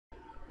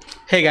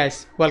Hey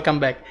guys, welcome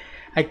back.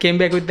 I came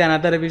back with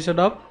another episode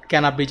of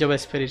Can a Beach of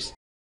Spirits.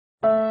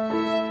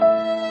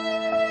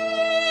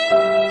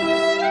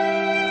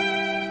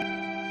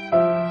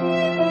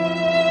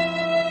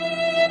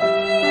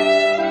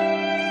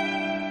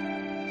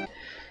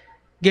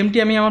 গেমটি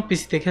আমি আমার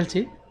পিসিতে খেলছি,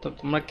 তো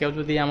তোমরা কেউ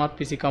যদি আমার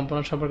পিসি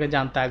কম্পোনেন্ট সম্পর্কে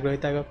জানতে আগ্রহী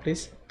থাকো please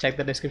check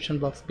the description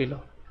box below.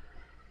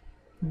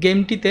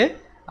 গেমটিতে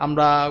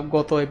আমরা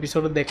গত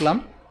এপিসোডে দেখলাম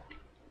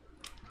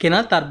কেনা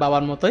তার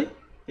বাবার মতোই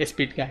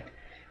স্পিড গাইড,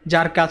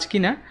 যার কাজ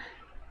কিনা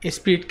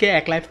স্পিডকে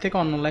এক লাইফ থেকে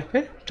অন্য লাইফে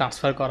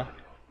ট্রান্সফার করা।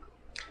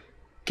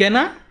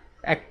 কেনা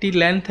একটি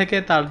ল্যান্ড থেকে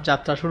তার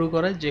যাত্রা শুরু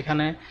করে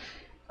যেখানে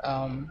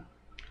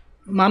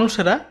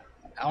মানুষেরা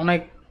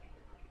অনেক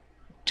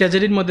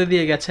ট্র্যাজেডির মধ্যে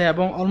দিয়ে গেছে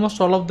এবং almost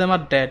all of them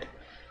are dead.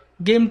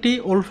 গেমটি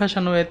ওল্ড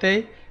ফ্যাশন ওয়েতেই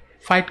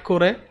ফাইট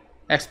করে,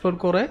 এক্সপ্লোর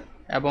করে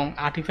এবং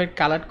আর্টিফ্যাক্ট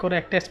কালেক্ট করে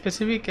একটা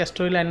স্পেসিফিক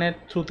স্টোরি লাইনের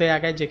থ্রুতে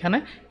আগায়, যেখানে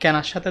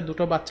কেনার সাথে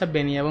দুটো বাচ্চা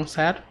বেনি এবং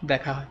সায়ার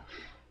দেখা হয়।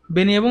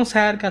 বেনি এবং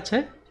সায়ার কাছে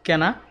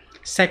কেনা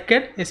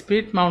সেক্রেড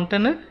স্পিরিট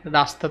মাউন্টেনের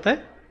রাস্তাতে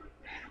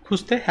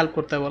খুঁজতে হেল্প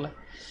করতে বলে।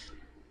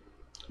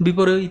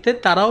 বিপরীতে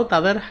তারাও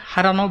তাদের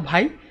হারানো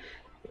ভাই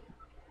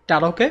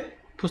টারোকে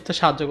খুঁজতে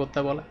সাহায্য করতে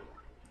বলে।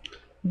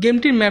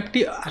 গেমটির ম্যাপটি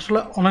আসলে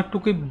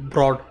অনেকটুকুই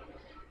ব্রড,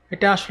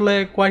 এটা আসলে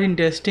কোয়াইট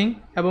ইন্টারেস্টিং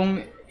এবং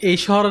এই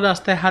শহরের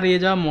রাস্তায় হারিয়ে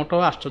যাওয়া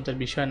মোটেও আশ্চর্যের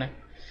বিষয় নয়।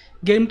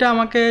 গেমটা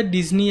আমাকে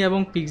ডিজনি এবং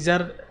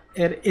পিক্সার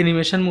এর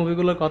অ্যানিমেশন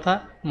মুভিগুলোর কথা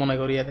মনে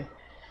করিয়ে দেয়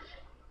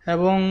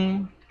এবং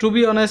two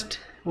be honest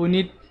we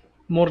need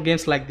more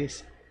games like this.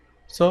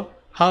 So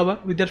however,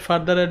 without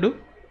further ado,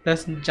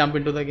 let's jump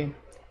into the game.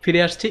 ফিরে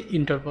আসছি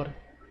ইন্টার পরে।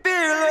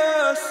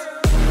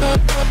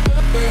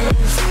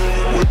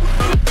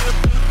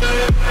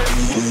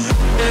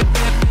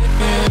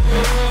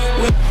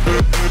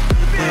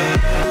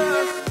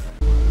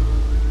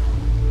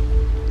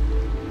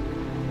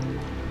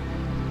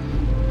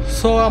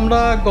 সো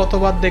আমরা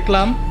গতবার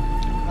দেখলাম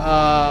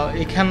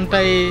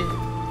এখানটায়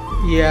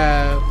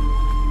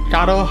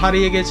টারো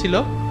হারিয়ে গেছিল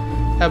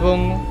এবং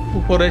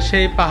উপরে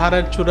সেই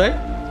পাহাড়ের চূড়ায়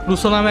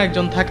রুসো নামে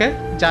একজন থাকে,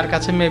 যার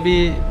কাছে মেবি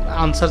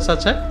আনসার্স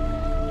আছে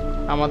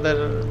আমাদের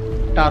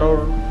টারোর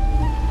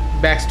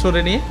ব্যাক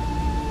স্টোরি নিয়ে।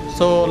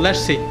 So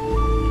let's see.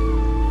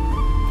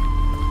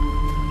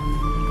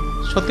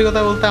 সত্যি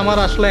কথা বলতে আমার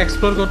আসলে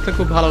এক্সপ্লোর করতে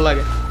খুব ভালো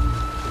লাগে।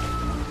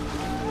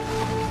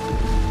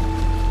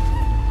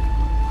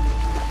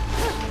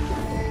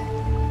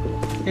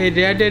 এই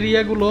রেড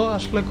এরিয়াগুলো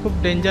আসলে খুব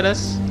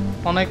ডেঞ্জারাস,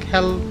 অনেক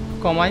হেলথ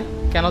কমায়,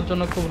 কেনার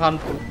জন্য খুব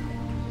হার্মফুল।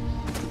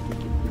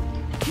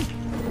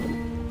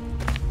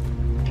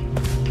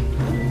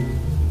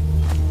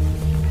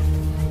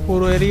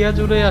 পুরো এরিয়া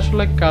জুড়ে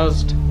আসলে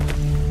কাস্ট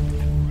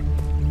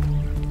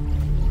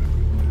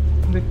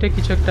দেখতে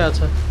কিছু একটা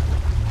আছে।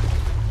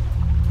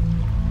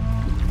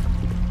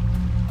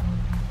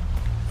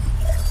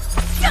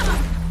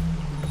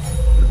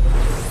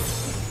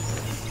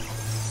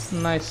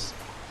 নাইস,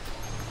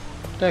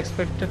 এটা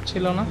এক্সপেক্টেড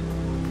ছিল না।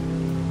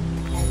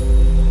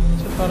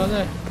 কিছু করা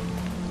যায়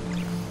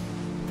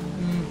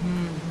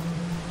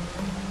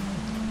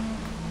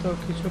তো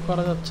কিছু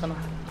করা যাচ্ছে না।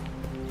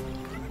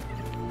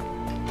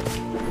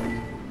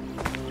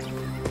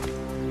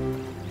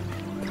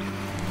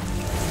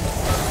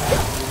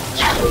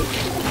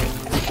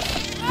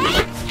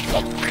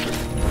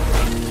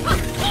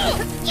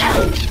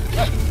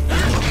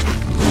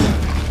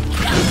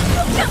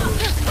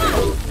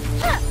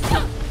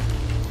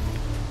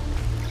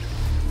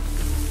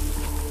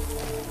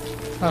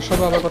 আসো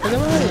বাবা, কোথায়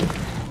যাবে?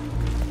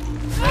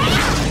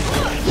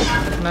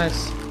 নাইস।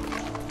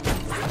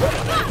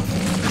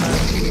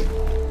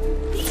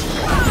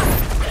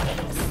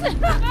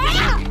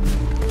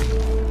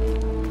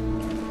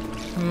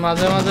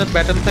 মাঝে মাঝে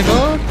ব্যাটেল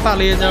থেকেও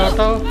পালিয়ে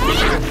যাওয়াটাও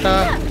একটা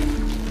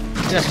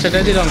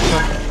স্ট্র্যাটেজির অংশ।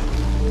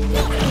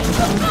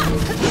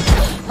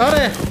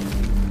 আরে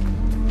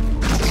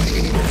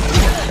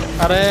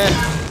আরে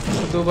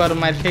দুবার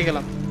মার খেয়ে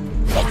গেলাম।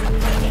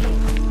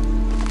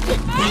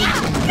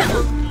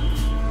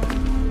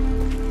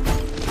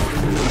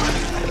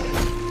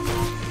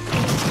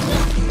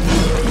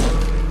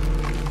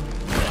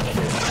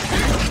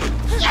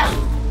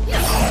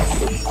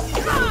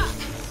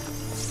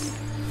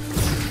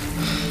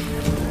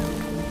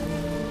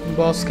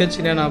 বসকে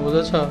চিনে না,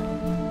 বুঝেছ?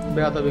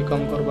 বেয়াদবি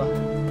কম করবা।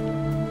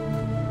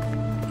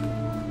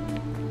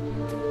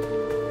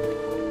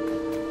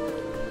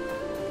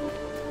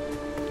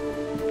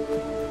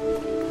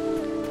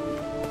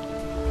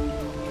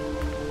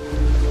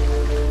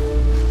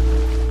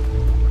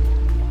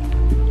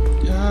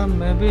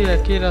 মেবি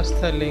একই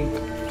রাস্তায় লিঙ্ক।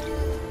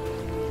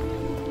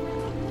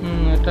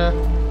 এটা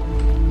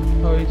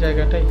ওই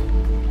জায়গাটাই।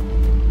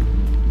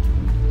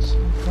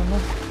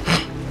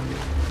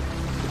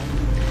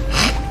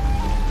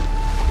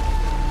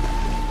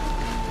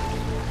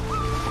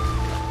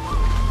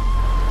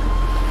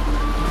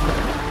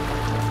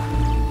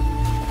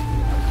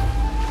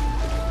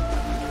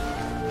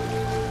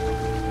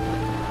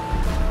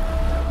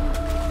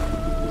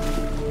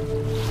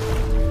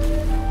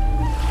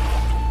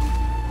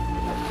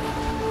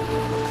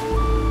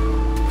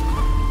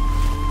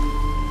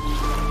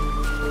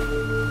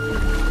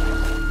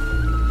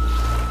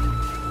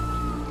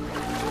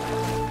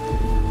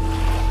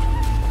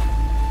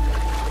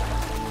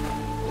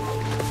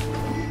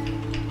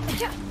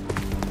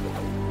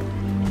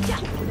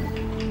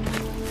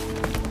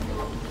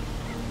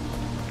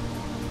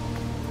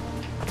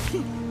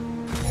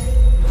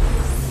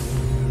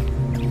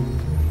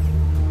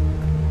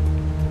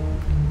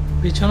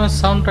 পিছনের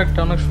সাউন্ড ট্র্যাকটা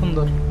অনেক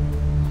সুন্দর,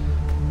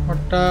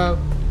 ওটা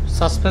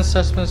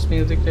সাসপেন্স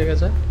মিউজিক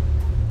রেখেছে।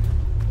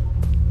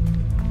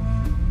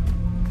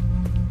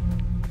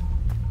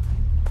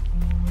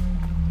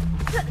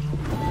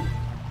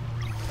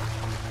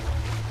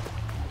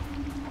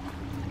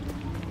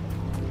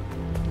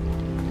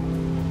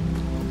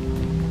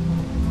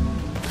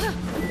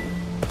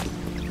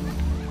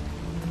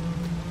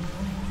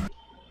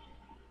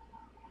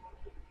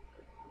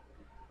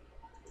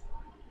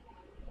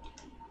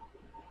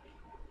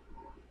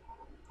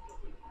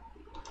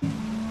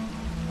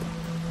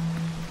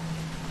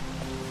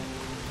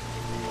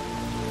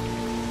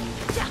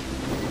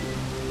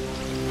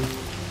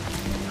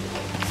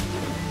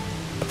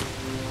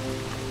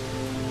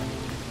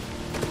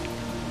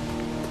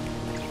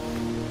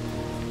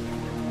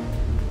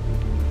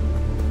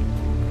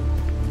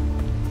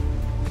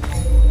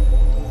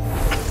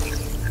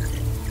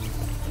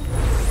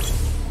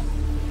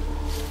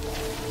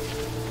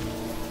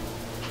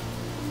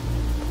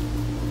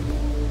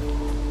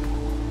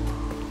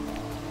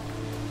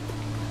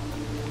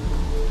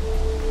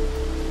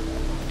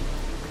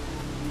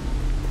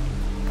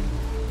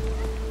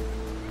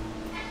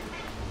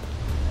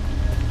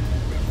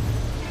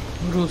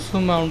 রুসু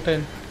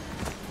মাউন্টেন,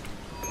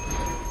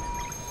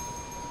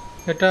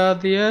 এটা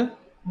দিয়ে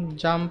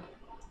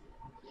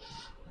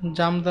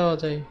জাম্প দেওয়া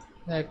যায়।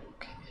 এক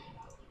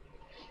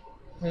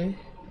এই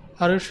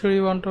are you sure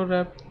you want to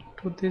wrap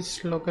to this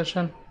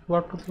location,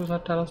 watt to this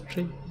টেরাস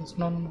tree is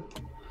non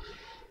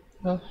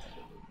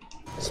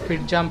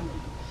speed jump.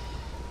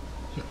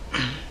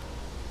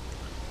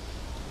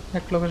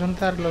 এক লোকেশন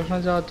থেকে আর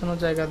লোকেশনে যাওয়ার জন্য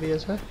জায়গা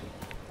দিয়েছে।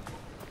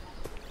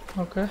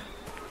 ওকে,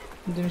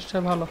 জিনিসটা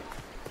ভালো।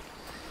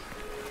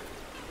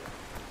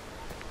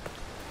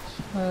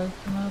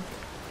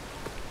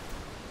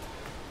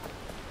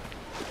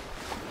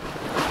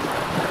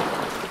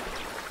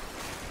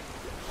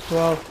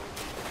 ওয়াও,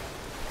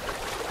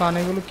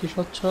 পানিগুলো কি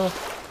স্বচ্ছ।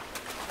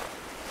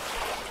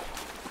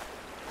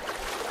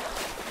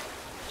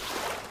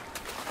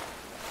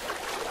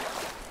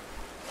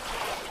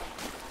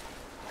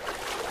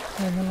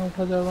 এখানে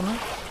ওঠা যাবে না।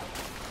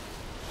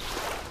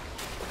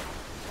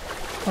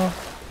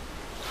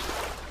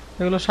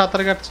 এগুলো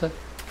সাঁতার কাটছে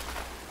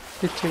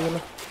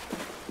পিচ্ছিগুলো।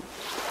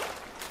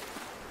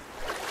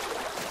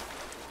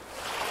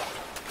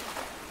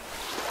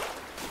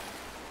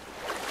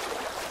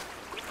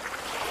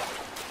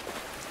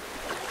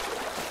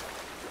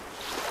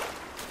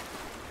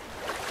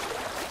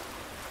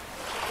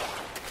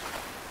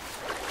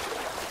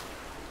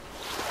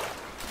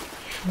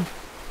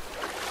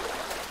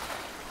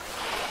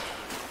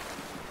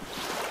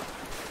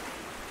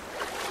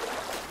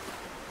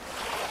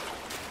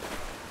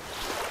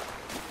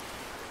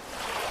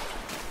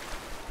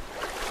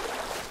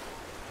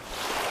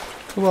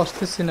 খুব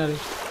অস্থির সিনারি।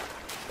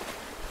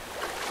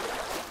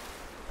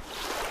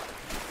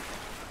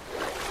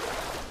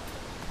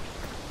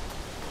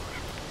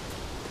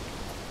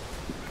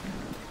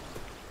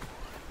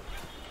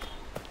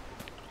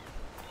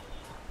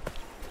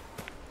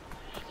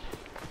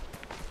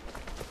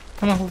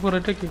 আমার উপর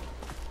এটা কি?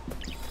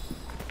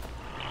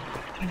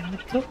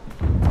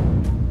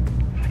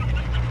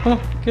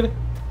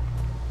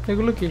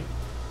 এগুলো কি?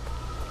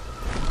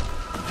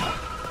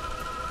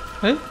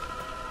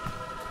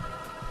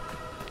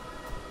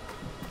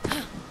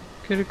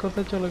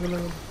 কোথায় চলে গেল?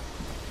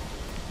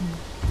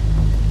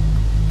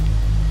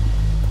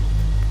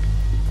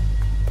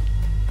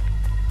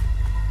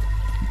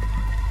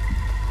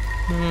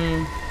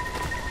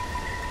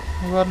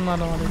 আবার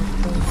মারামারি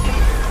করতে হবে।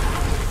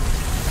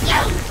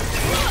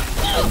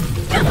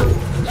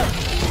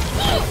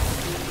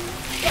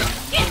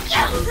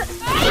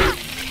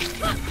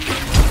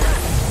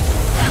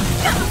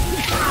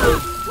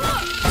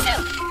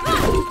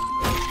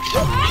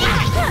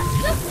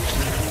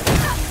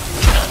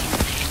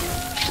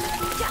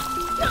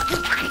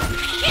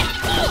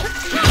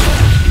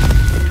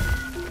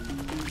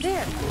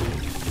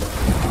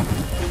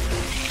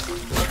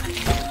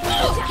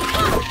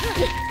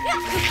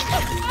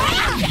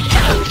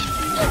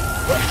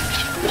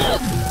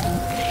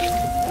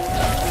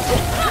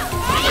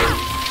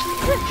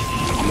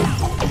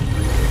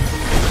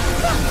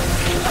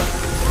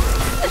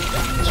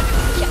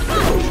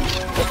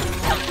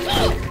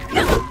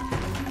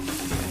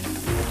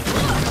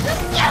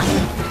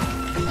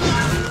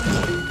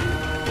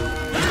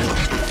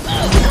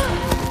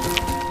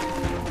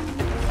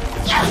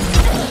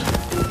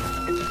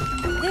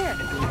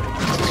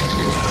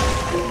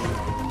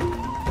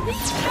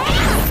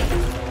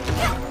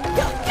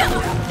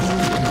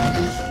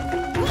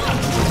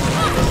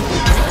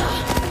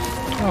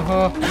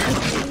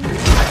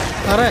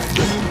 আরে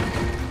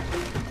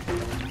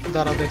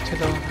দাঁড়া, দেখছি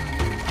তো।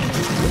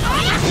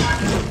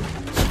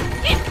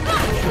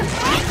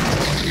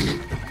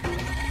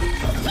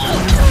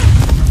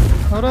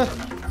 আরে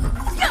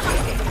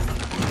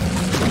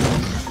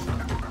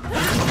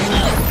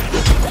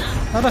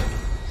আরে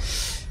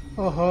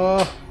ওহো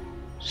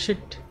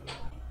শিট।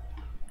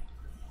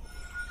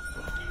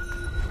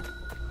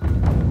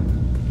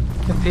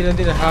 ধীরে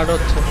ধীরে হার্ড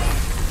হচ্ছে।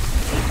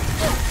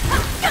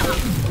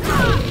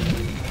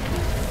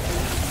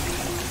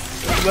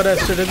 এবার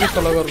স্ট্র্যাটেজি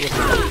ফলো করবো।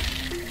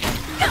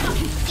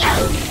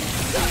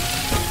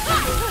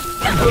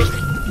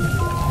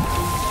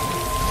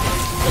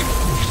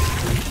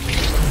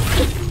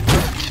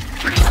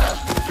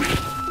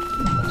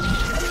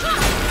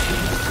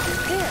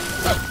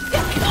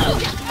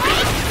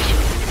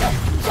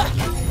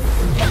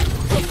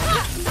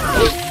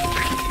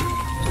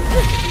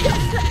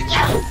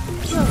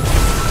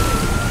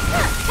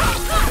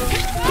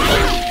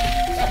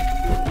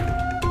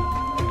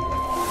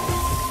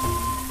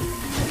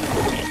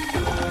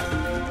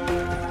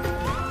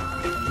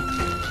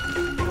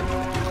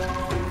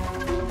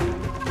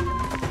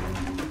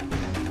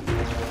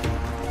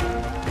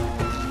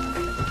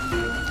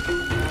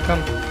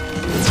 Come.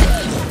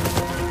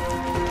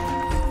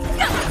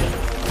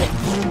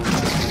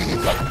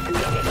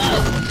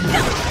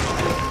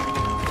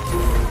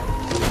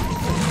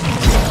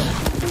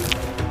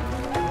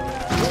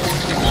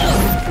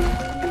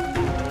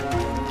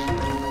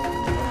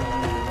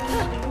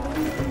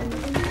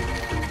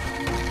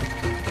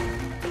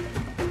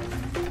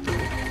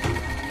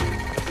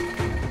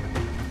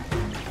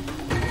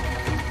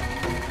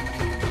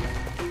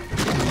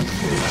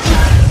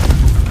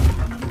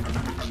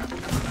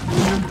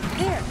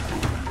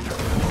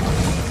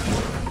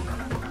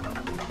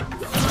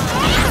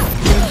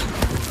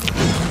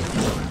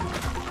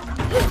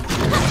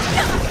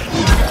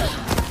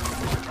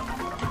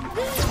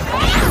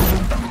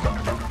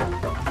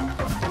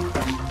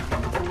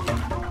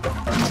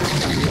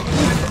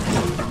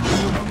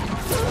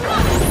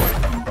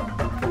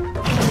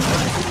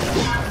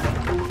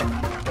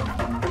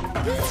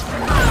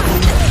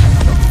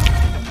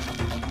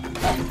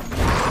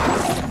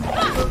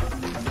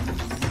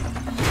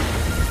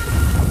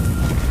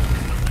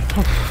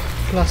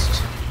 Last.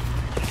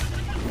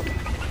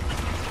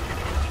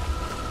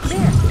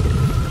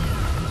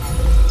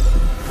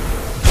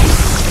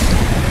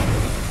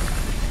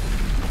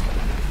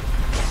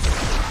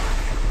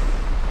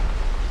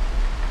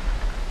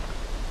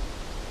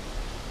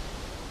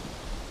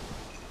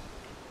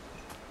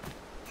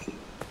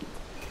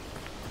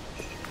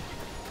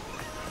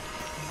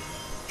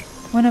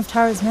 One of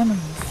Tara's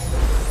memories.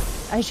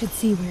 I should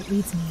see where it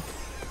leads me.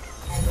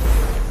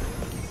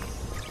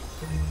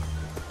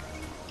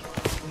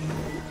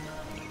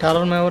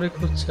 Tarar memory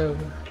খুঁজছে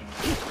হবে।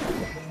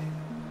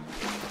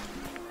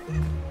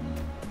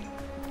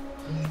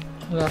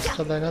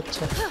 রাস্তা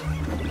দেখাচ্ছে।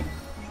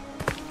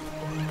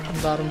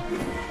 দারুণ।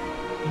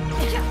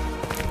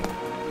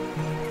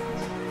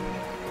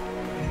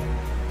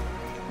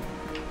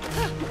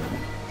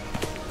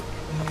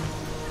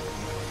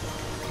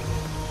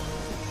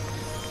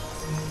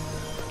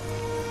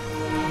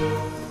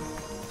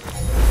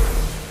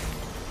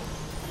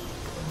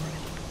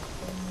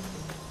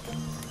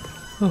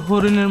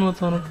 হরিণের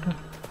মতো অনেকটা।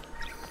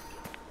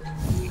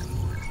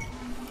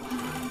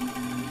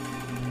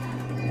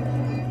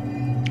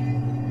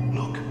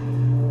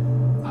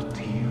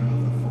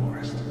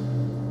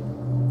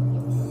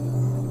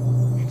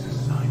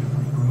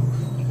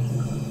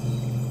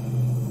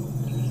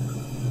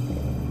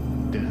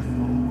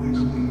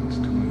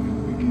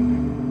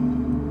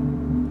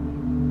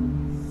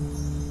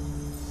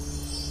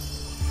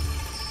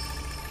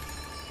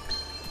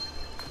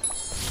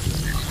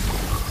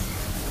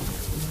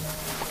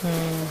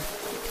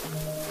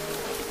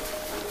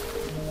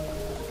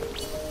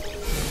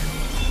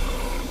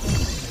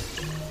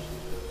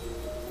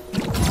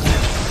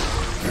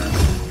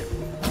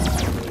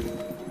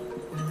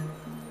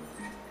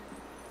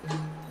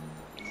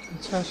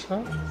 আচ্ছা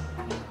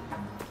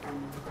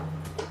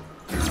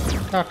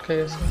আটকে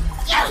গেছে।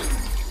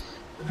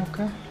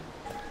 ওকে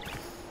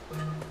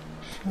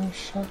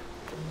সমস্যা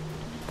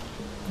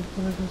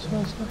উপরে কিছু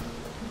আছে।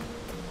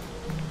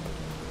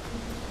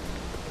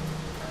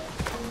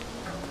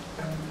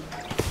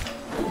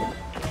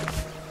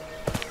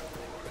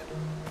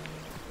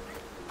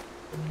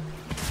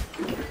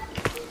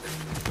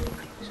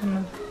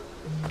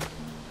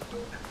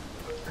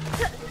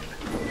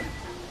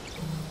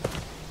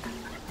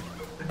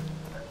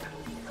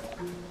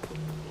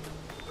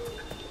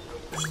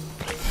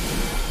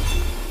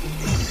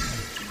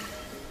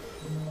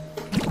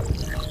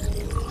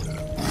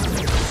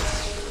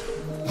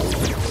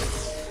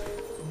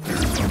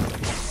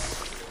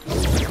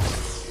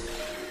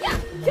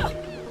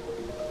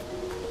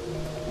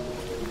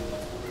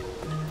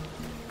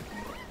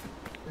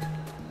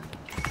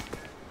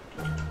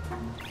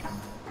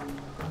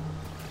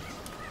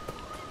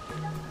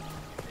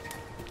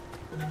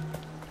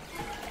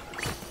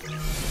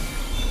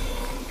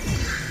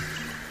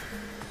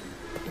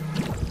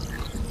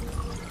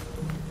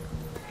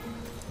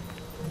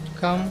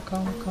 Come.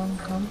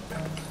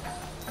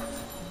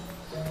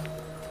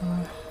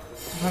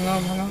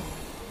 ভাঙা।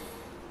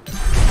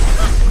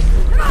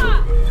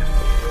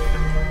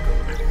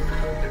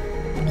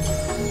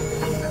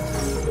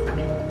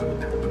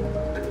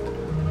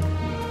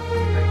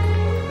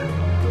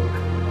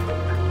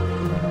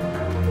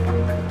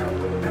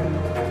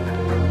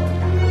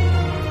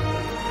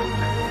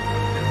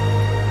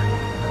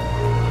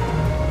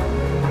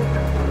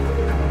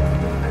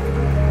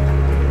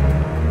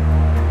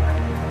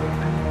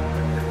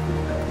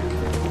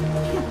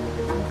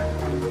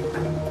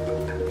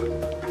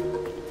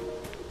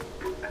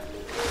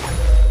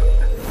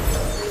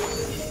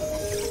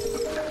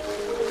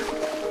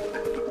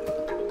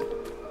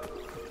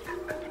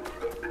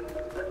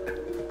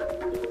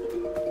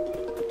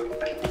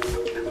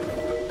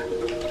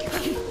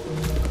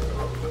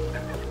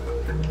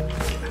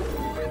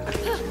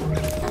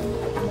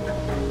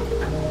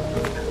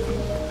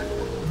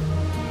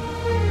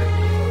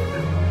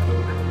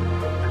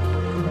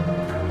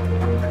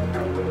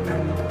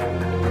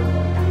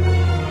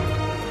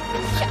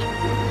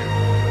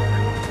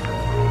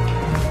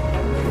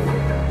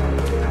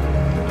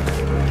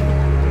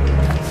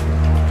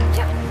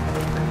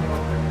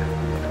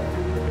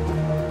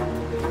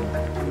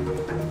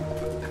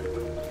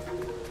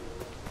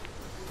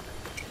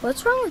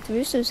 What's wrong with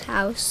Rusu's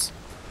house?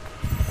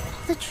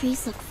 All the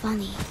trees look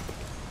funny.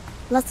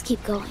 Let's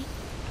keep going.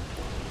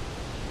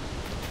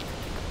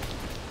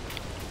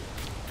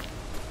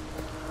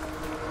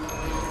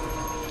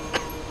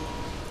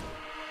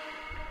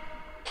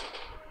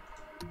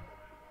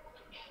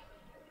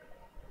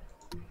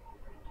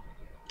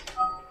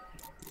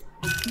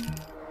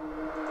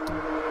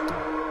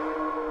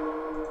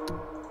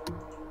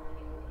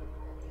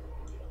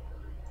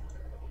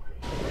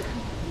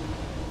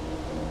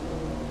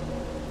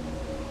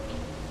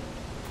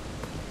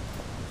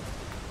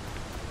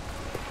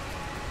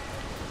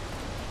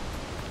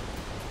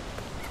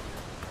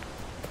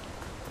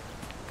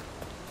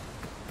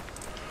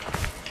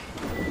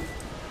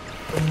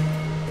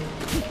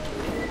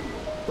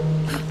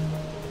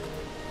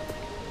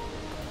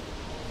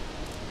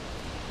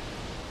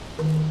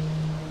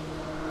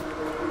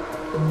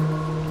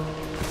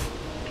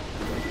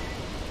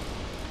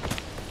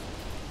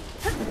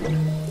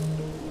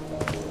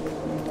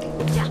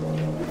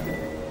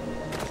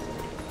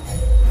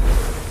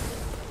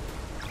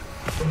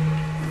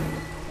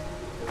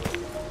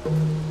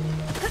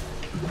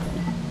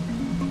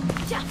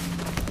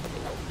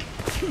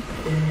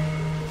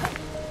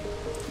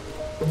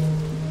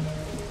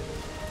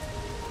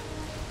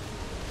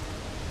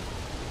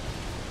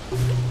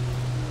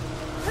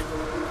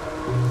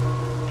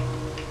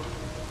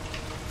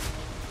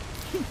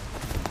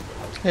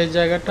 এই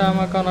জায়গাটা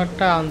আমাকে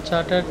অনেকটা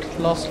আনচার্টেড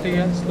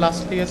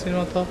লাস্ট লিগেসির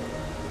মতো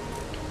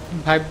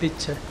ভাইব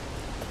দিচ্ছে।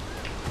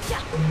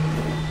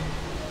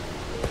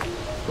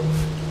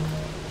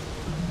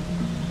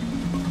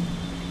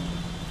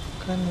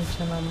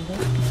 নিচে নামবো।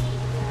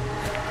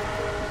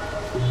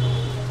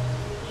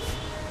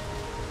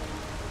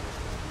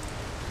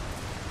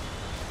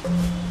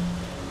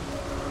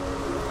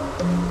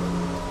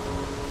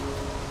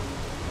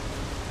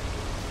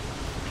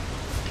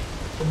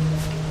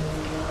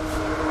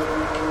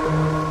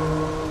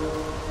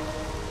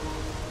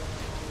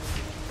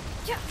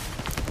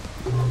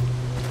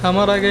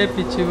 আমার আগে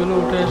পিচ্ছিগুলো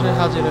উঠে এসে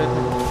হাজির হয়ে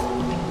থাকে,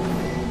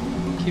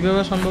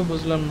 কিভাবে সম্ভব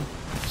বুঝলাম না।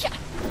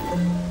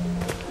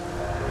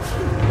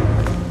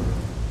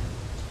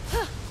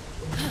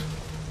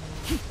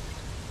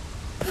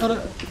 আরে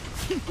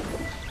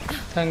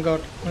থ্যাংক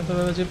গড, আমি তো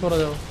ভেবেছি পড়ে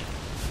যাবো।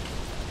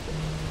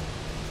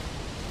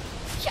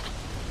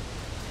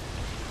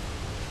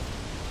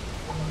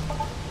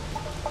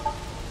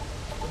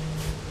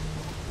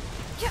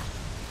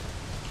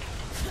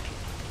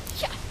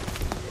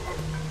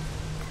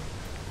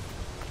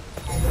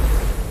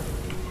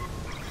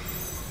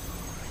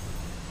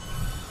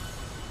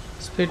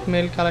 Speed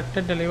mail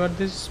collected, deliver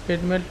this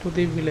speed mail to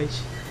the village.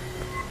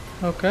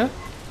 Okay,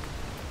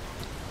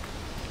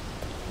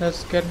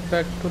 let's get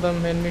back to the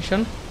main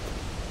mission.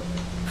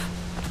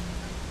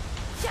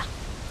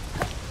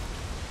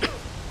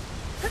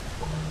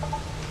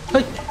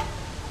 Hey,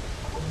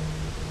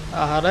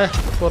 আরে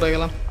পড়ে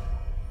গেলাম।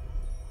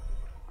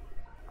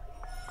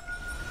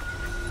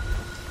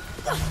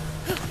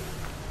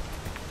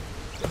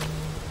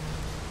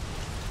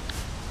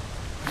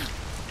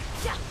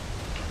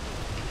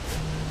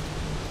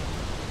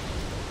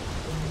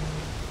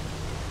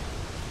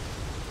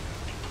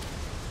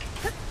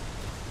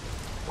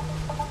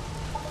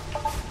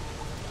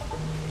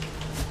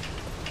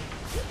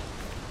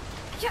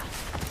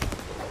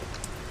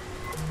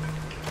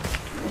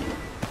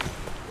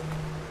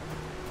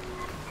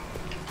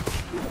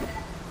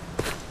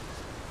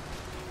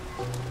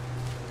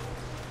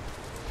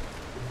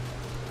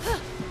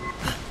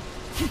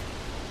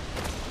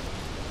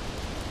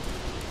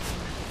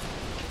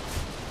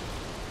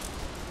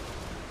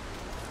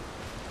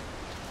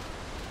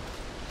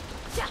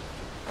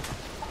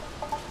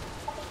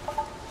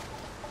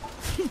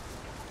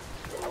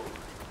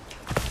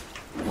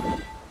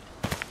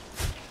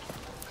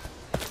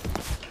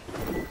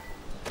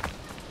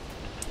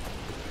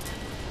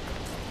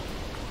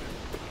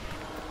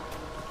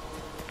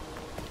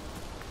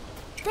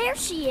 There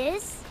she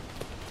is.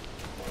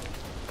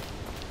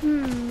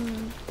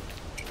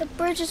 The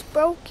bridge is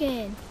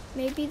broken.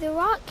 Maybe the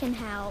rock can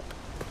help.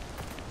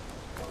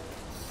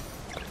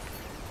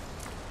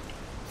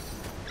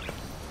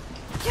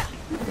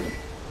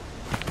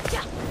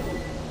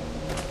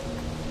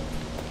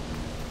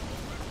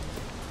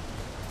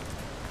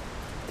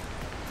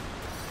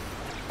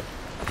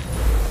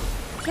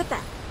 Get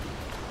that.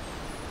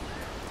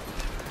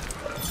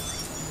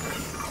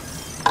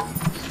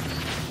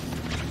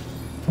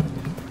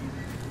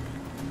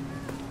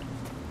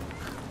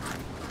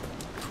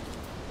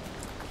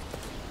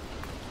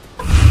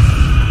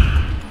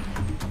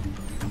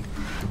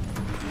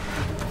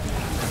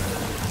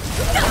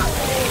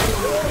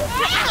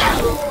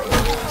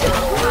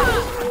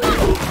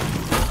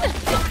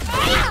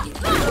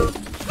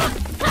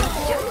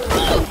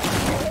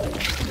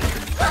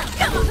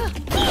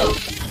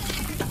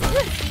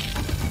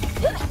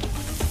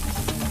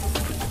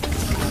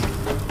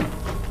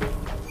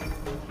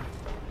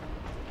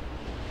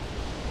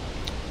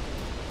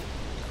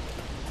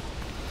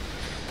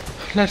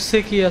 Let's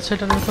see কি আছে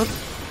এটার ভিতর।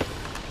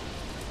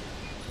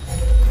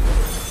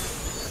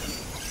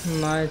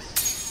 Nice.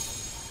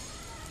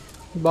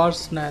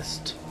 Bird's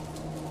nest.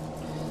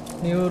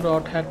 New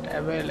rod hat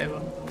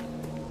available.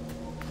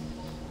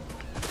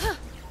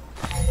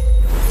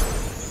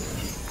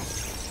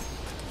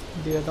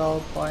 The other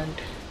point.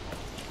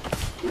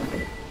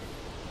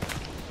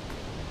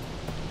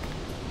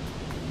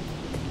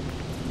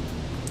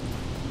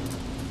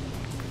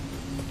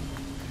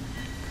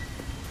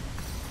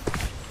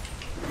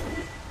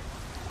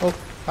 Oh,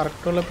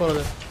 arctole pore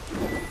de.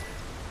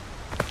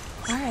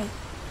 All right.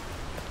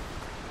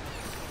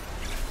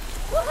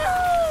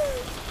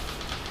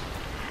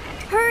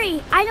 Hurry!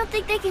 I don't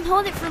think they can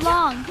hold it for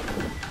long.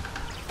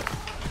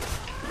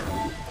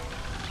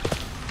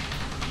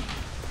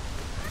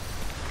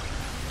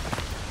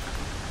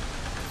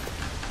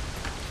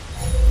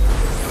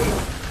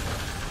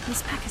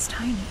 This pack is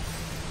tiny.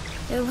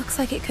 It looks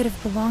like it could have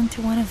belonged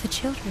to one of the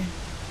children.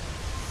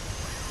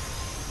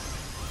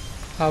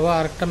 Aba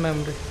arekta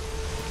memory.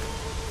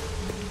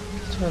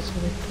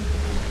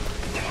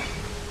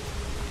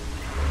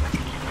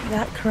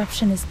 That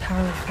corruption is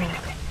powerful.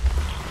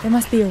 There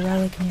must be a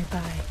relic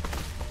nearby.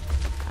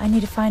 I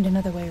need to find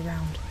another way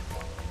around.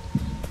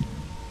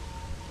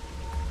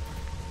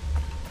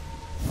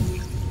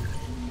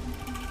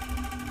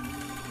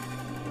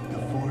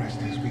 The forest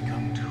has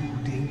become too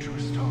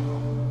dangerous, Taro.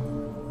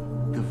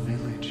 The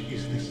village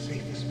is the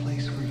safest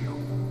place for you.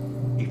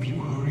 If you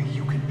hurry,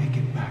 you can make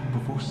it back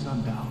before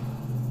sundown.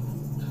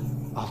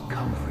 I'll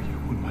come for you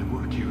when my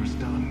work here is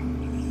done.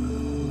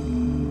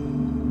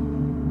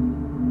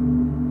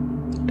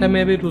 এটা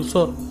maybe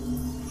Russo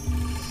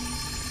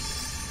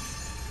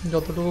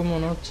যতটুকু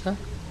মনে হচ্ছে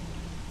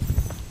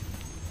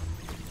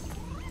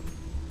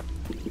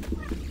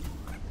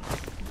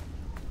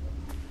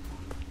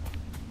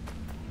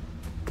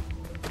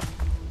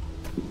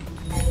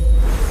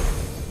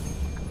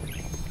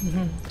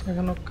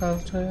এখনো কাজ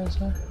হয়ে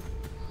আছে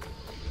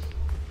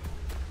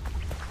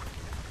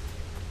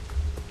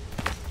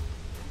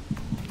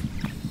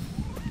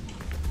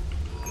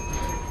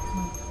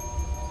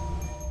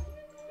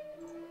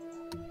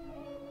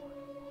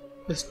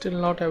still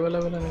not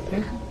available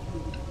anything.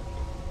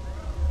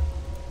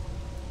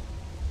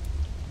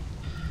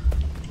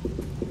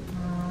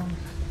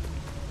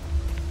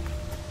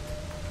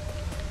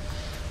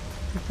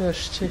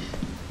 আসছি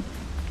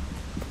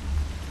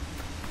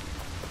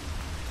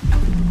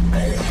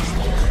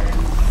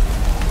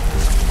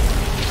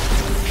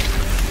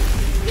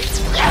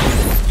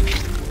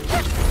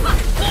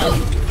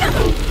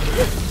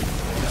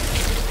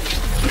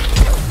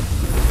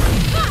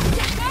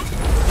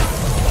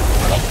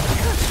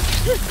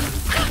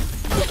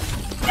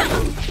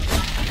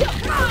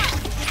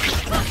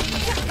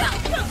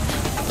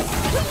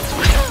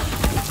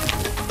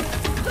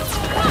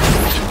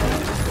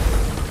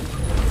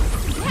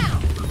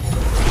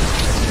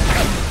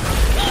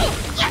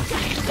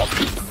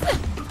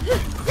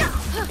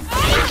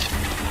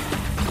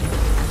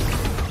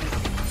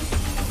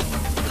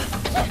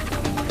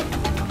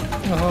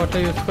ওটা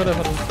ইউজ করে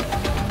ফেলো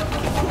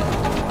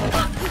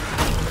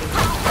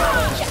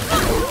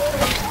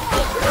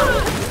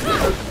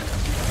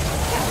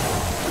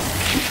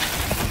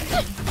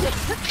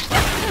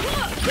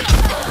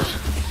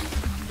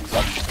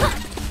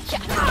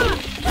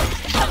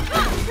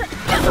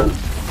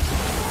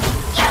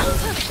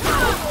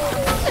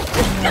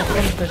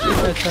বেশি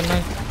পয়সা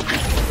নাই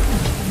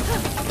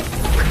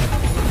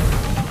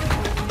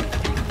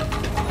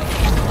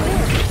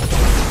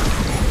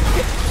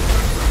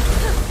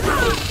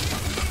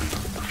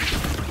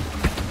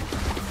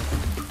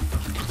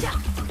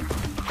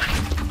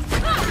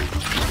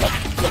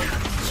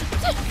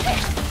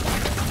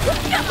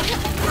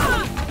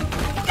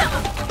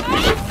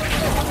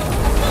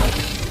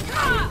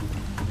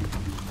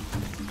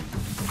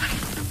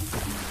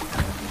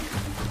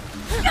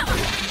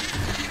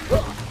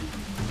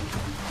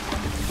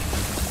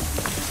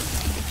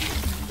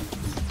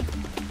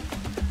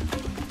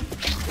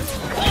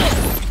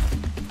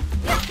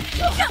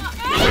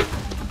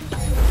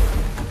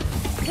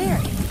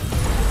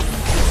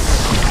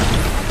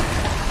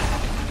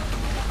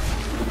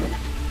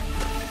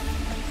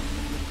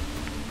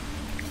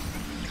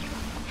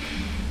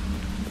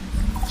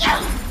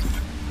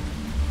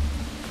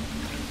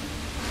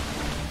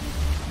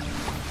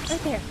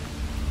Right there.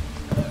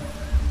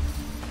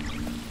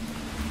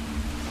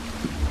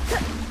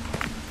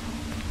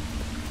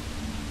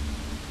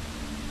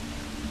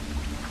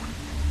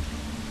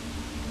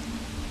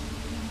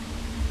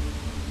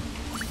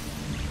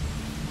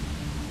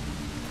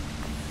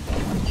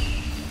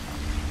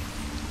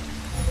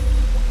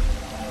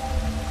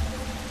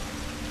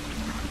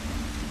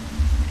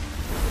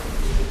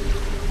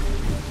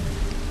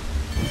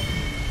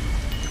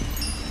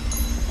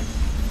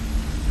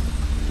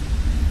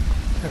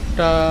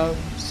 একটা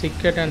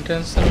সিক্রেট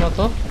এন্ট্রান্সের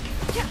মতো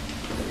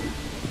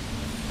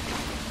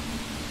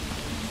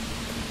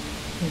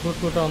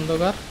ঘুটঘুটে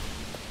অন্ধকার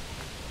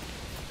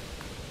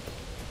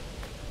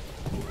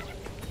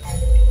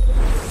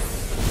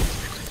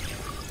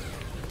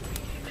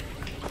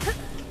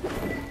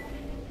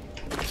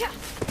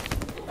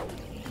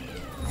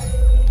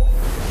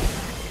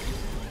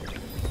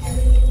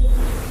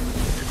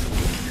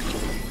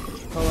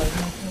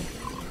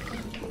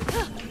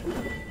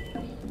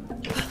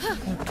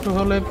একটু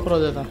হলে পড়ে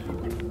যেতাম।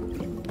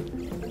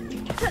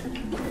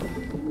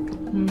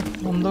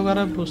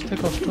 অন্ধকারে বুঝতে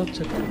কষ্ট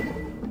হচ্ছে।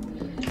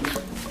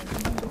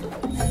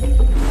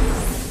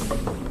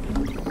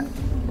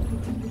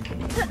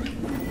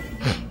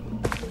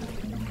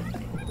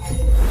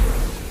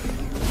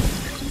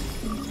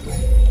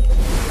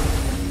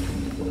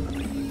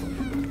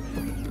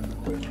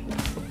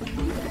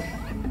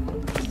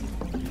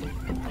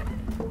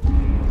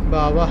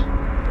 বাবা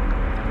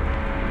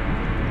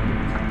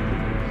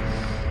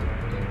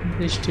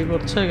বৃষ্টি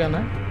পড়ছে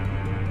এখানে।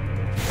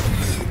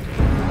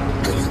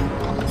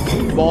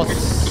 বস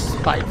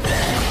ফাইট।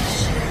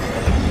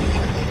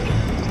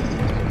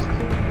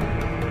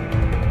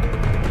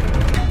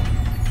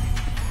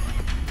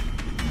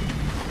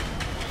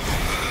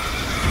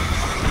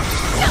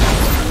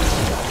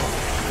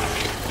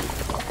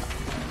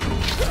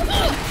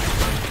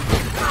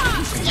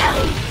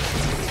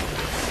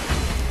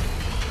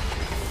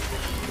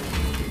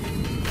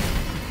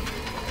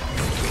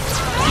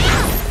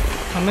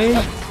 আমি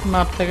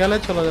মারতে গেলে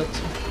চলে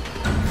যাচ্ছে।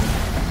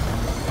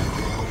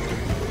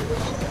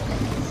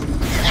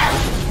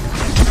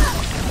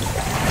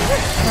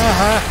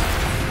 হ্যাঁ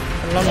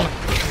বললাম না।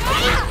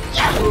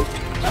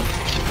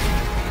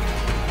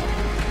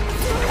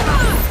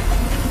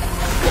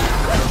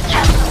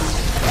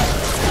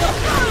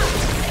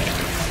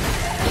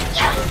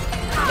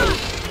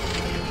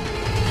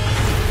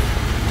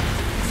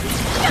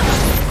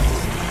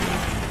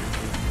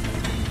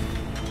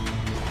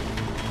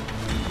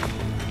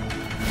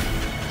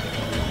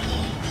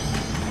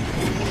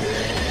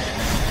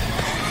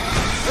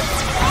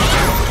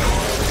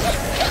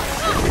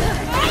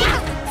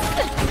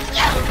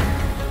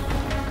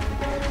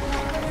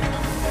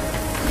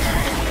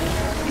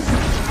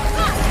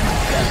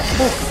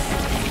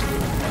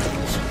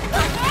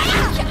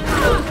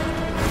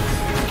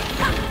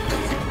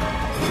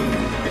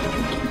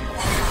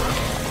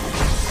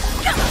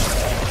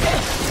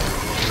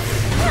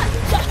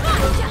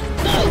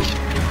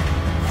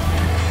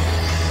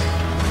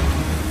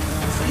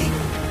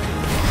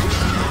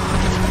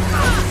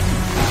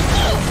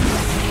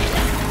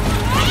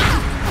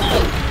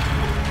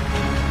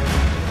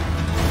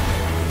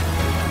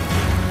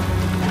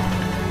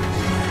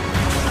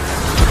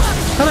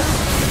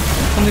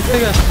 দিক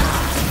থেকে আসছে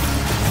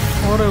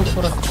ওরে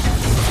উপরে।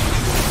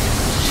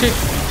 শিট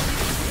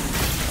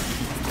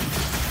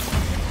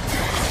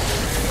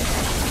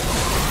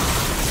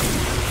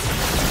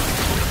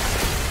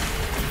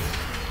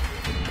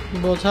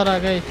বোঝার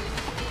আগেই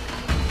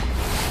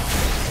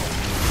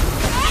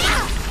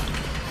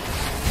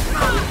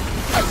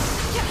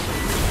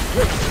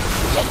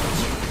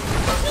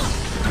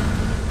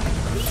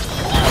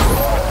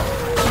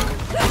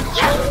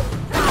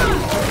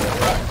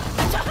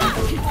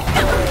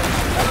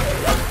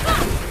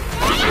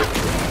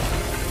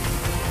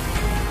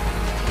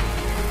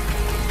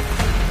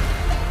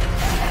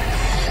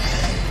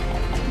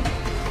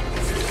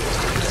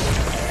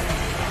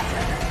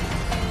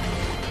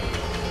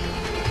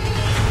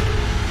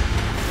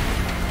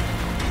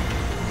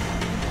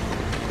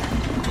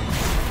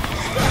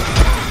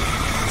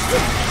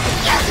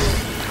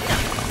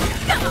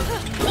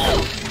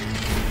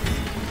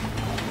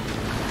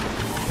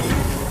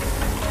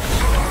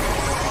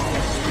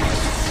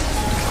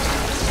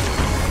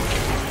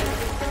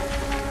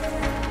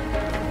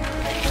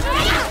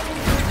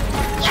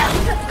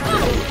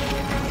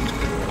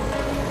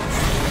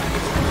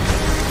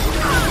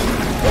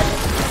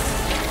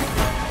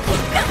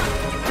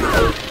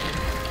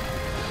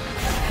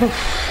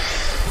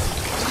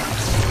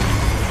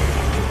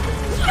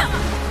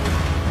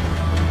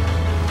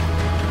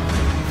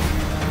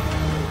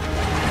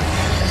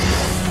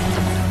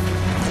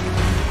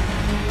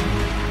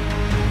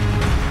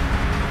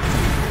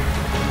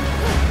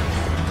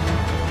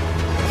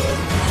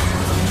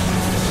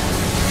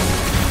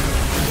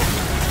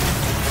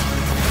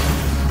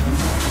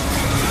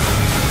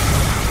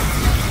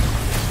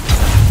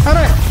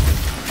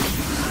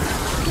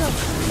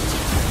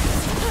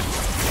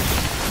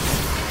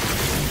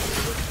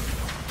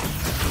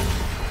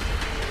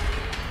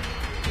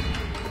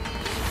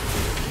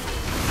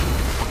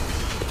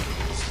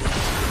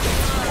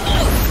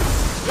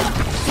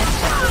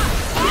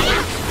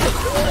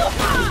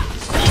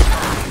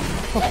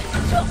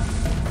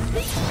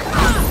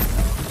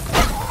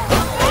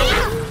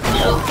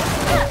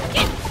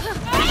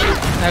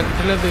এক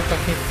ঢেলে দুই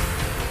পাখি।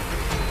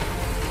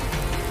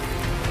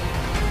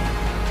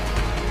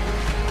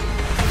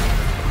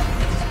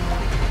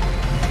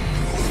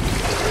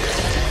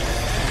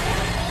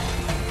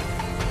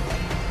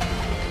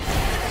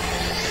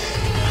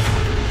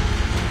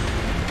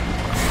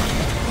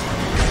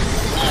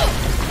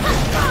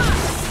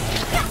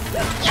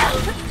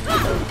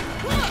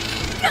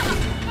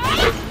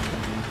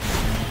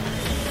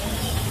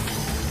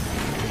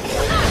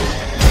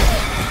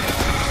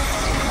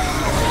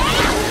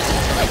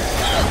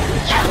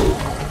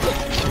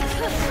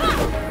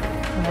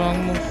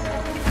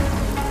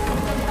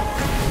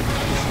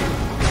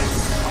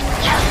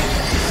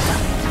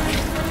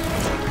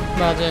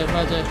 বাজে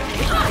বাজে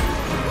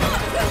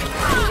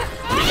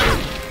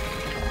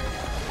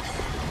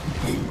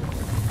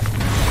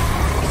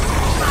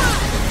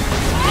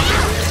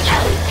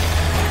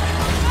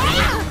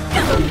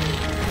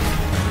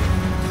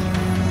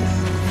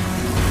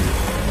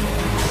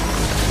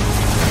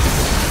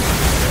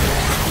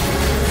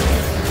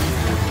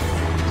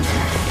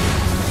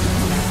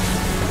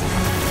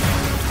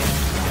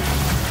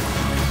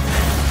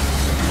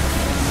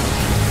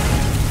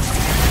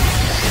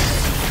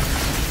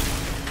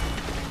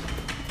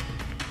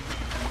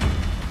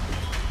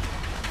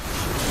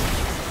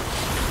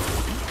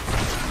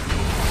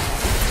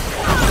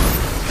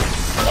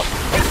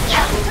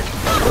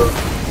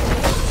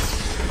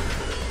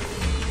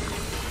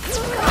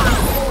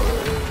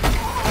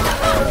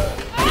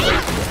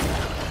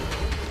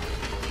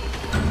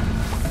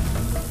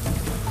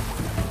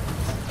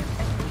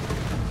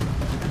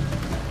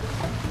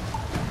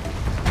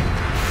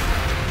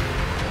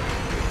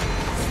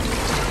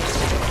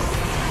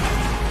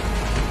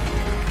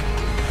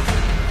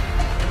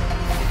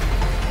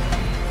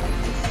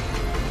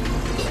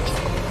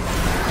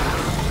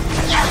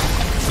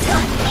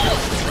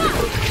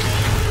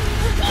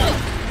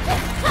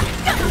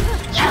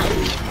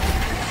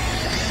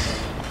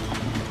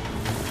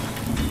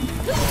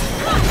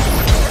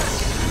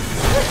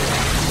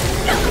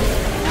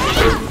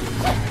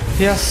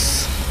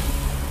Yes.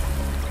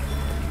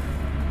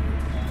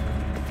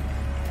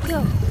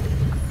 Go.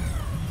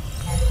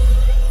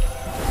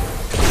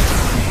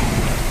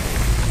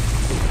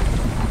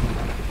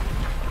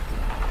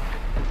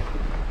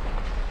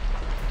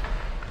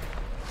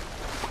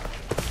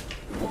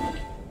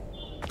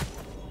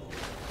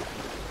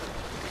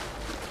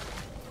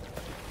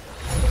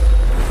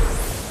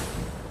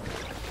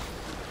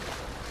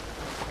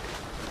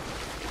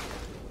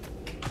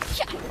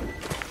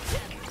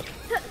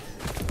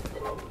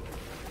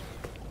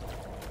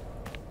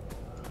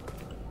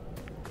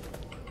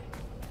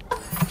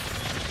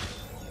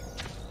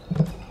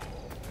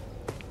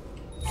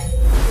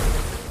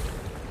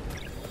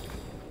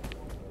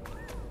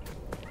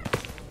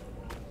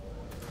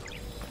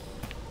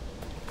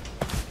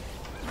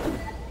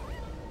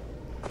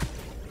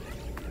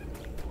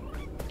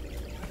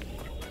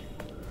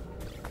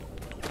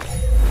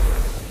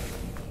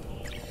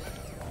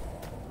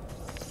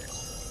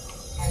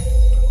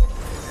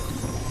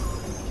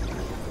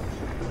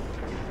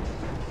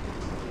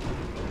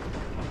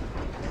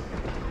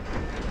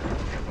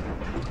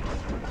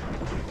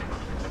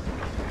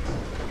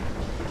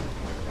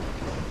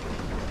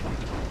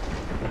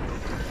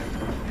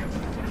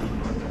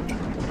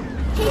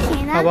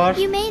 আবার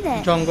You made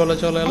it. জঙ্গলে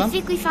চলে I এলাম।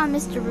 think we found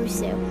Mr.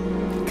 Rusu.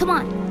 Come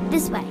on,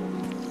 this way.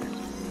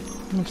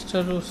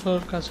 Mister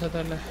রুসোর কাছে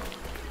তাহলে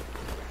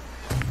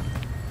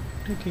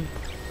ঠিকই।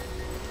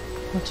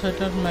 আচ্ছা,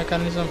 এটার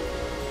mechanism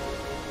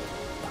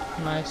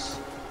nice.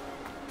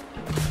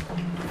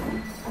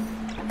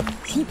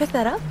 Can you pick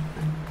that up?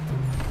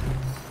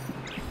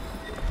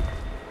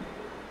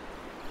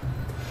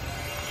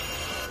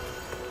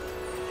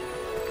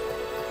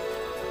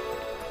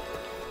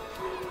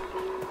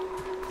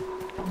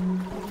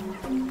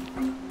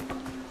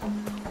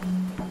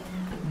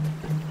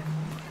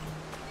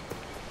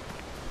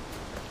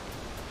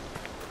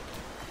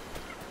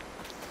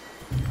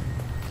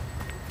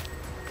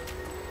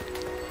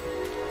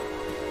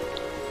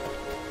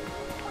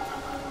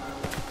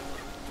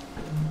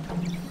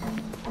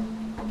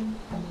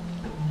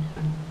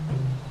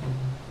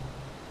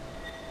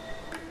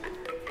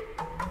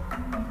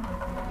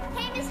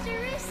 Hey, Mr.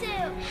 Rusu,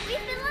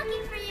 we've been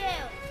looking for you.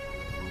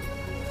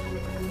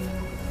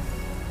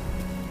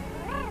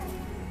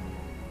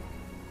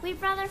 We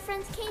brought our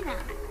friend Kena.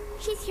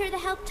 She's here to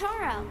help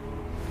Taro.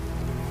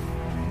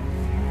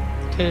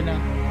 ঠিক না,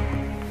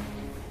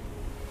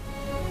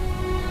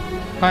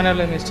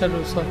 finally mister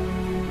Russo.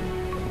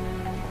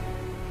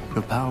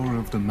 The power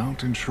of the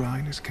mountain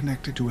shrine is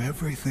connected to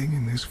everything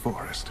in this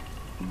forest.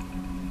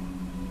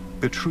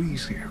 The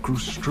trees here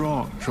grew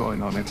strong,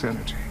 drawing on its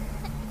energy.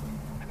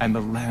 And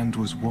the land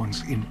was once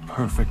in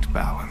perfect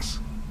balance.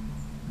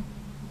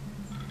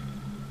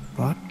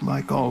 But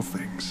like all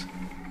things,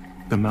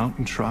 the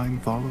mountain shrine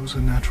follows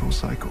a natural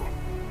cycle.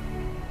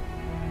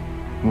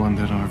 One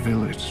that our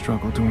village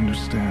struggled to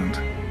understand.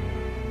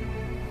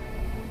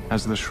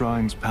 As the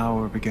shrine's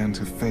power began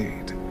to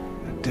fade,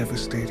 a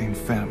devastating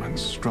famine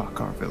struck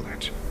our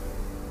village.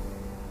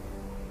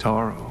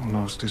 Taro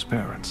lost his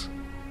parents,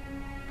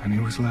 and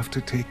he was left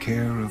to take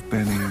care of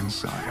Benny and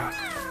Saya.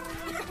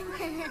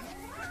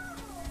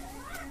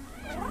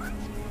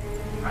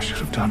 I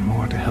should have done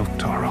more to help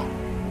Taro.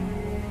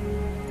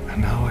 And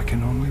now I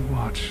can only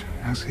watch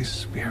as his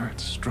spirit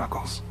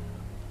struggles.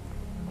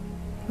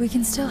 We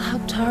can still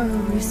help Taro,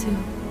 Rusu.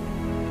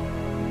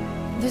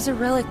 There's a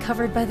relic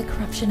covered by the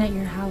corruption at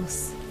your house,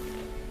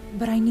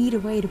 but I need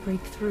a way to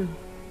break through.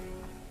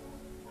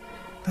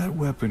 That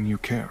weapon you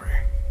carry,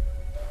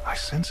 I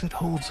sense it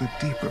holds a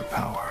deeper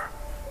power.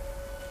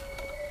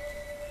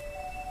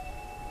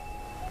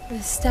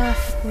 The staff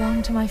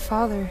belonged to my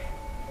father.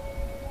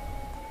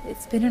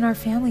 It's been in our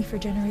family for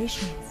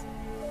generations.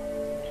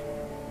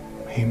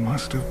 He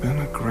must have been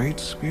a great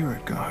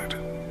spirit guide.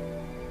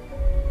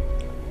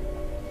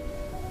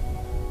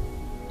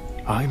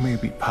 I may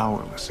be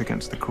powerless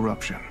against the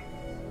corruption,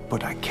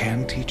 but I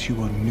can teach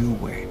you a new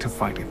way to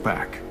fight it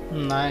back.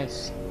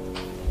 Nice.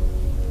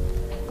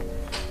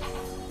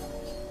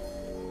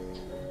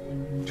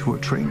 To a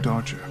trained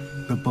archer,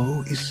 the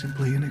bow is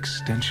simply an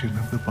extension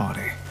of the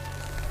body.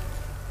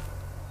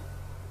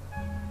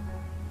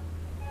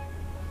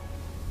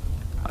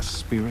 A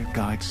spirit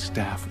guide's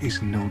staff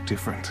is no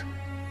different.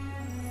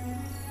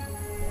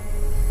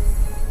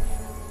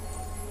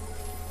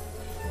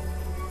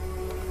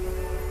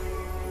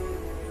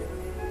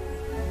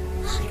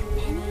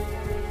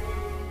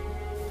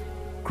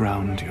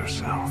 Ground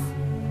yourself.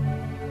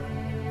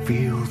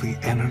 Feel the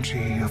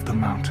energy of the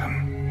mountain.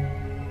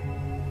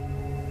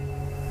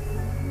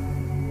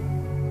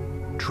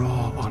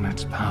 Draw on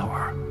its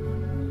power.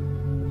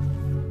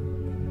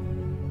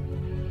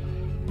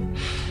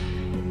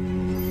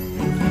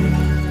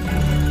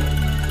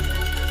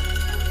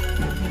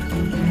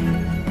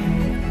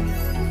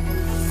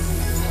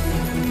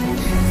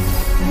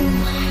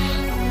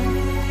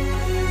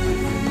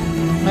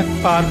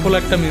 Powerful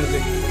একটা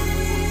music.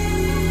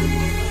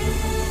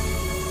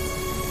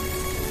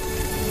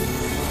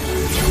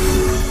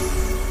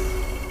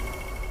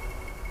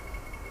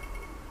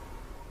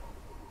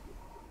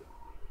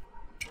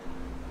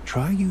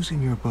 Try using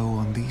your bow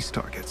on these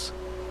targets.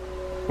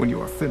 When you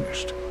are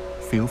finished,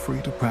 feel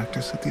free to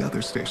practice at the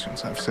other stations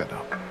I've set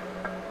up.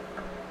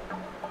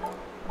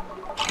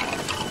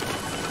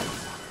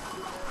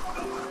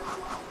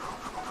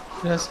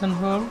 Press and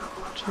hold,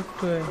 check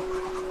to A.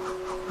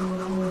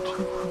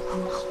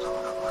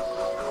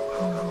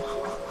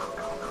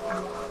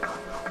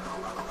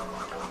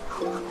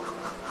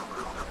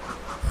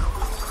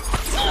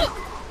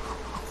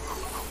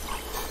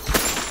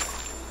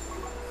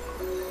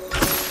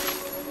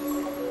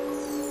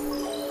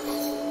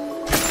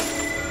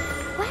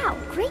 Wow,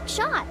 great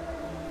shot!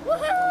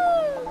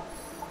 Woohoo!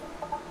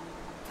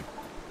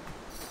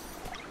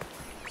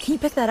 Can you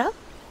pick that up?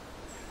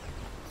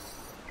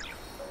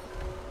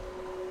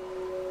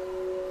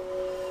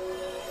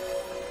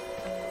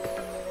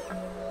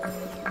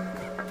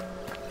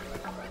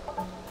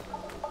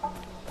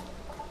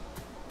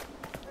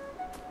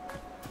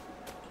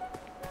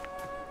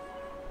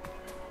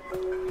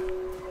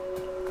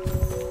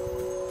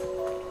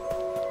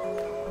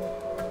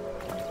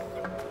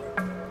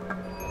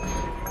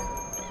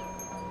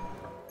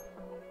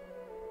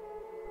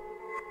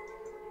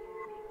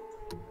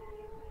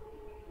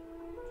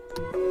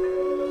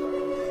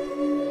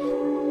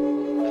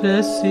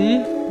 Press C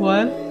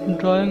while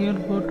drawing your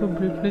bow to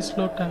briefly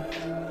slow time.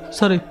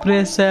 Sorry,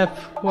 press F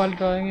while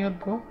drawing your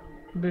bow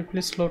to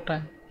briefly slow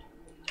time.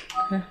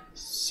 Okay,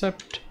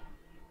 accept.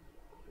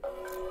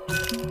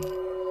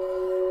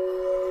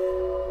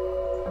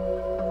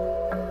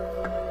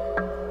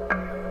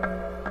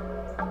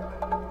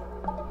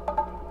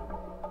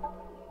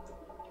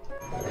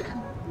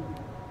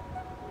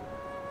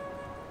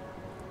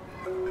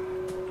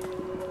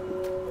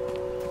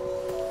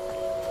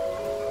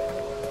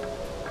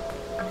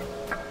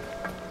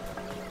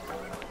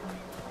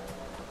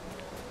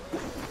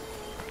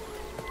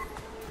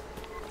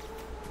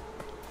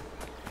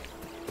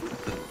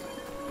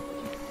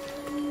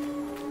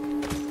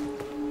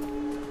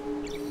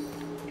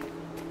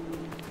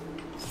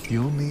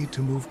 You'll need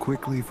to move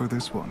quickly for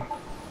this one.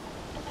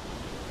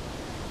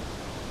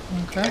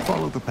 Okay.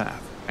 Follow the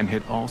path and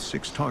hit all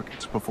 6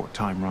 targets before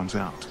time runs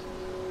out.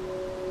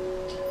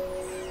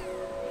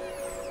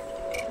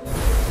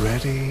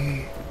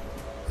 Ready,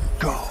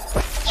 go.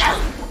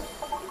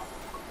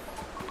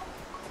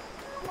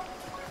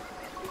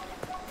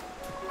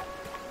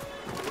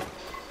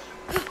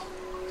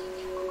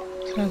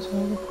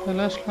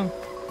 চলে আসলাম।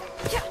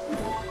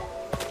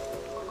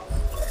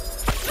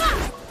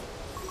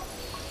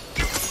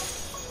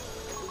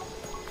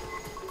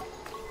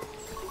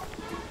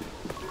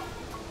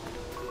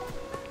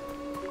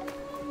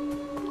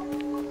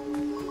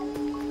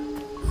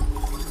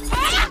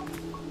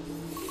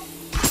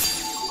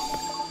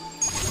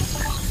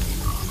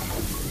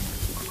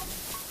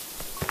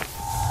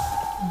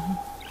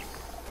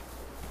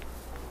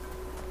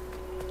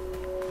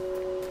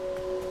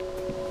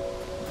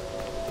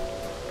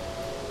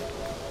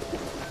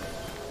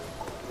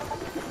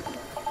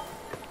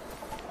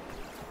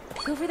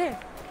 Over there.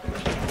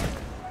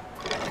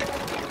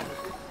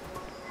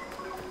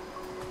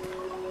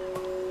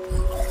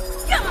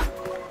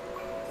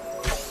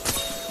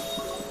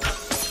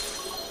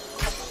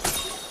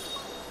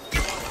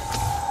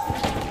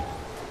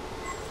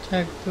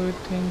 এক দুই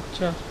তিন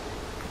চার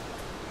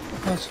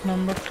 5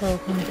 নম্বরটা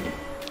ওখানে।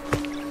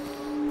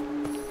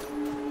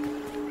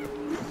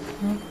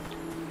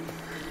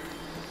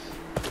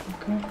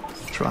 Okay.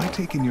 Try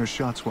taking your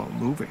shots while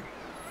moving.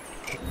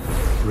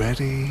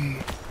 Ready,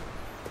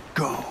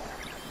 go.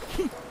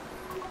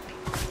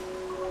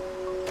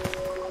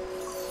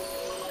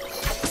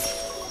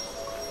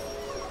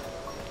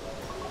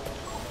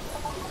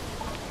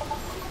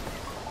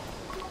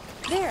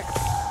 There.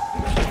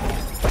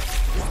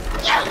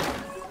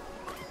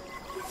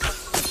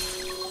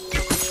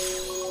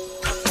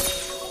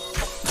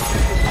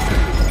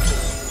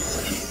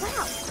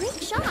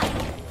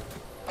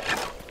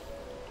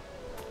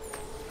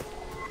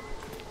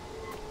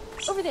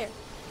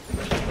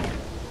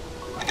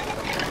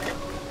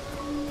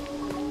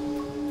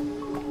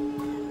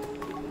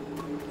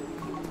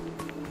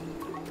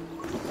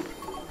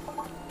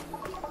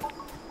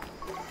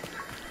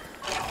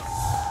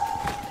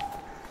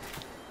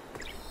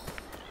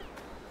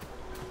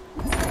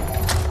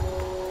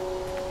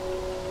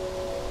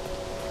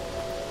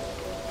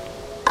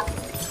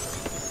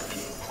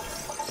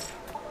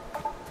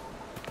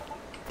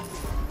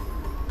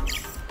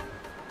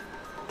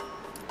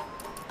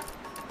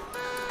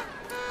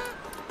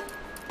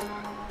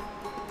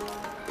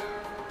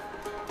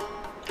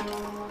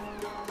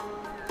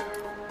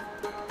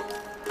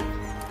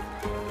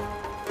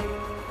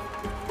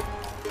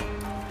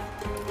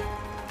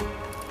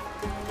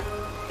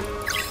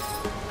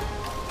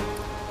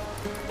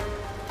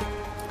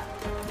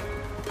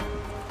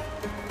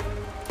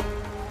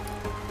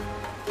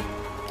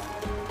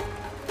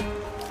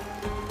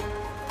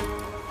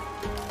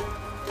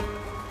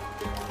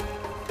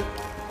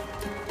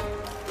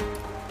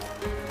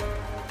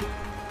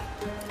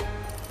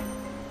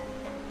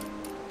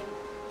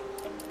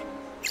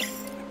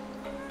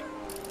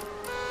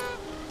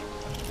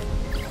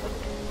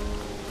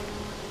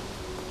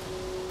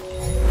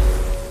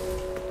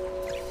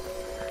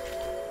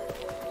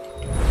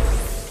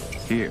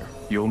 Here,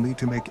 you'll need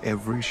to make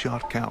every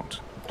shot count.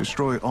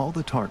 Destroy all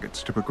the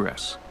targets to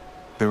progress.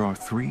 There are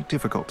 3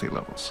 difficulty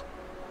levels.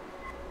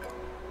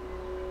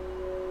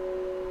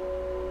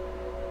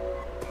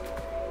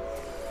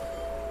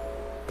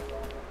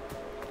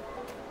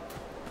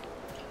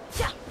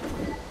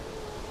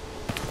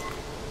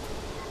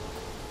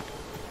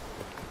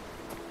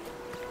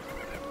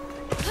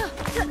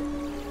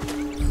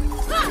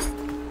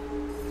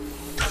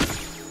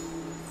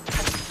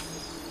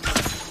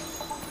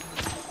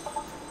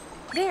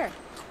 There.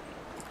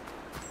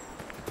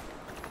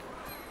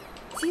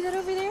 See that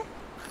over there?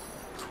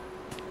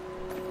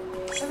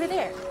 Over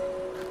there.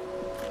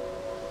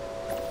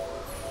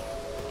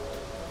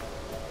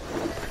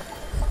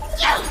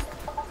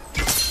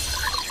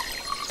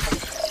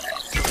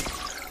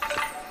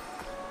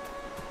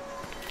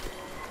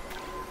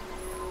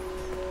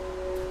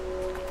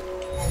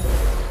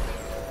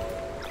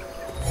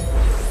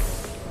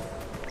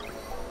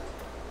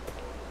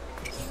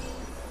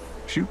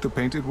 Shoot the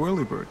painted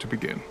whirlybird to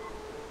begin.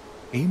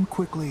 Aim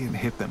quickly and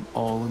hit them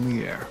all in the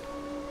air.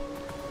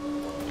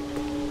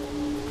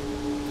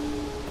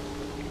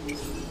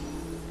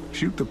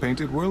 Shoot the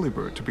painted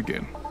whirlybird to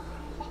begin.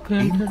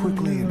 Aim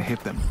quickly and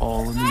hit them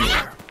all in the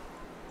air.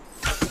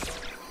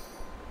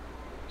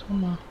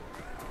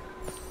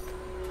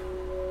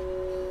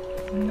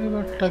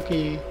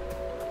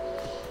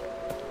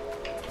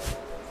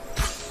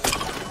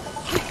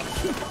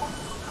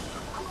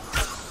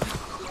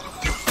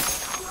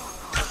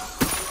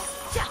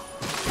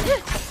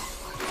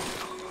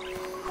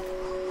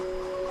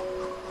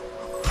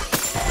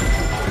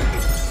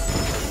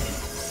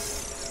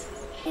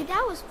 Hey,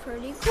 that was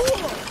pretty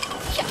cool.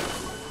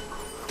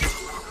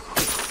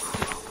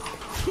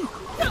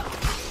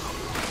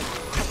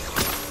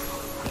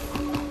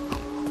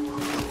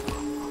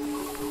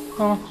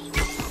 Oh.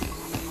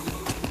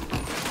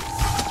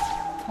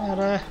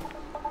 Alright.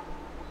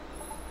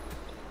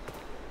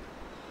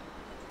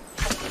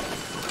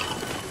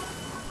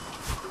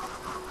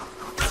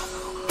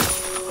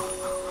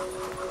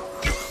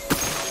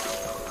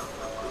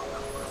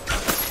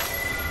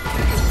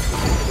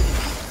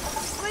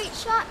 Great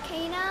shot,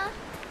 Kana.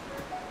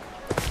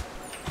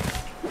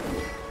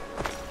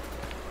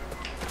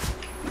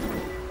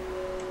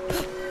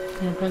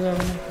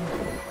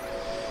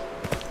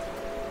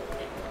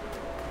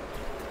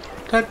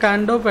 এটা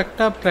kind of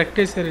একটা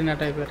practice arena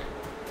টাইপের,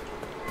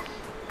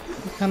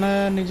 এখানে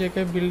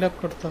নিজেকে build up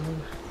করতে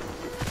হবে।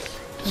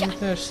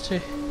 এটাতে আসছে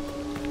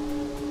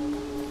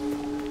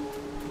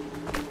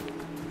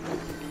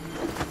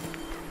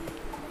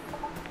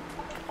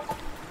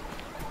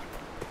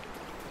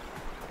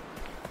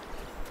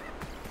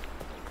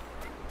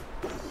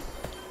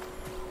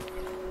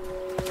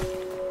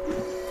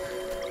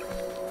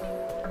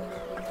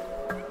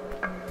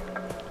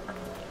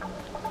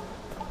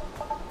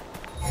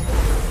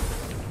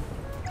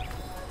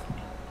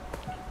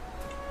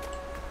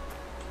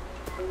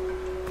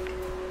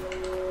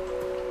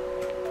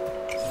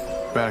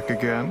Back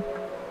again.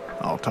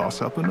 I'll toss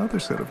up another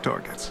set of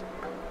targets.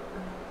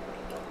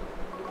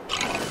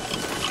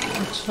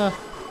 আচ্ছা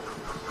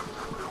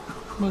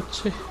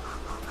বুঝছি,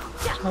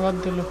 আবার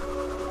দিল।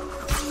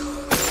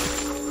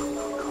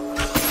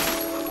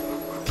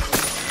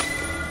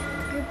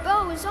 Your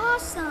bow is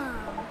awesome.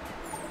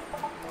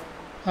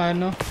 I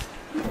know.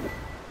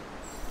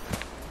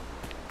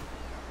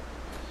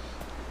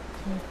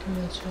 ঠিক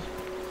আছে।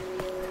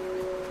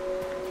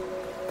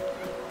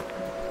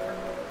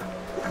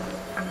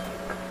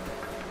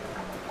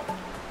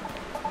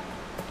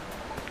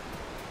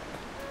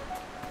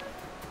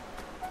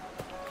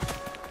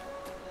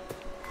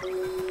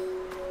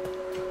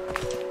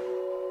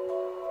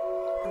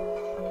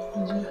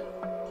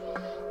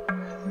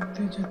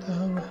 যেতে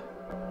হবে।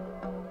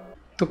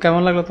 তো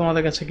কেমন লাগলো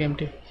তোমাদের কাছে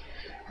গেমটি?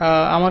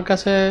 আমার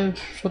কাছে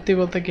সত্যি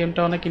বলতে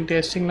গেমটা অনেক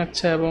ইন্টারেস্টিং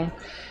লাগছে এবং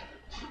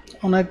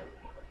অনেক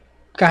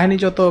কাহিনী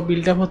যত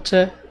বিল্ড আপ হচ্ছে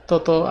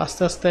তত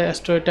আস্তে আস্তে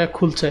স্টোরিটা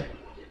খুলছে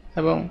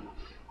এবং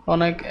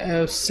অনেক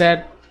স্যাড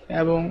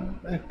এবং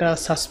একটা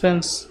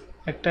সাসপেন্স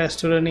একটা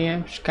স্টোরি নিয়ে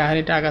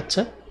কাহিনীটা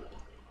আগাচ্ছে।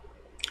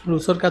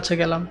 রুসোর কাছে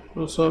গেলাম,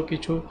 রুসো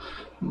কিছু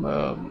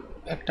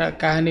একটা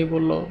কাহিনী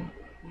বলল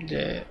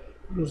যে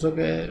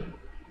রুসোকে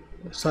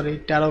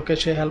ট্যারোকে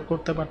সে হেল্প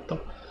করতে পারতো।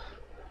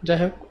 যাই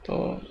হোক, তো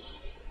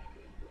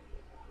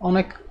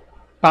অনেক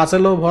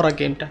পাজেলও ভরা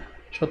গেমটা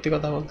সত্যি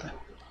কথা বলতে।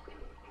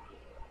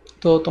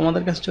 তো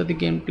তোমাদের কাছে যদি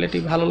গেম প্লেটি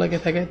ভালো লাগে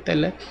থাকে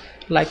তাহলে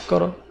লাইক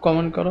করো,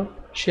 কমেন্ট করো,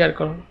 শেয়ার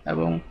করো,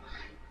 এবং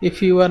if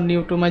you are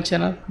new to my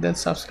channel then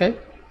subscribe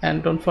and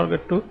don't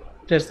forget to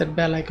press that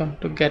bell icon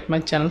to get my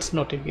channel's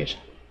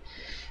notification.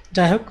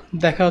 যাই হোক,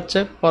 দেখা হচ্ছে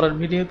পরের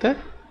ভিডিওতে।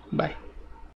 বাই।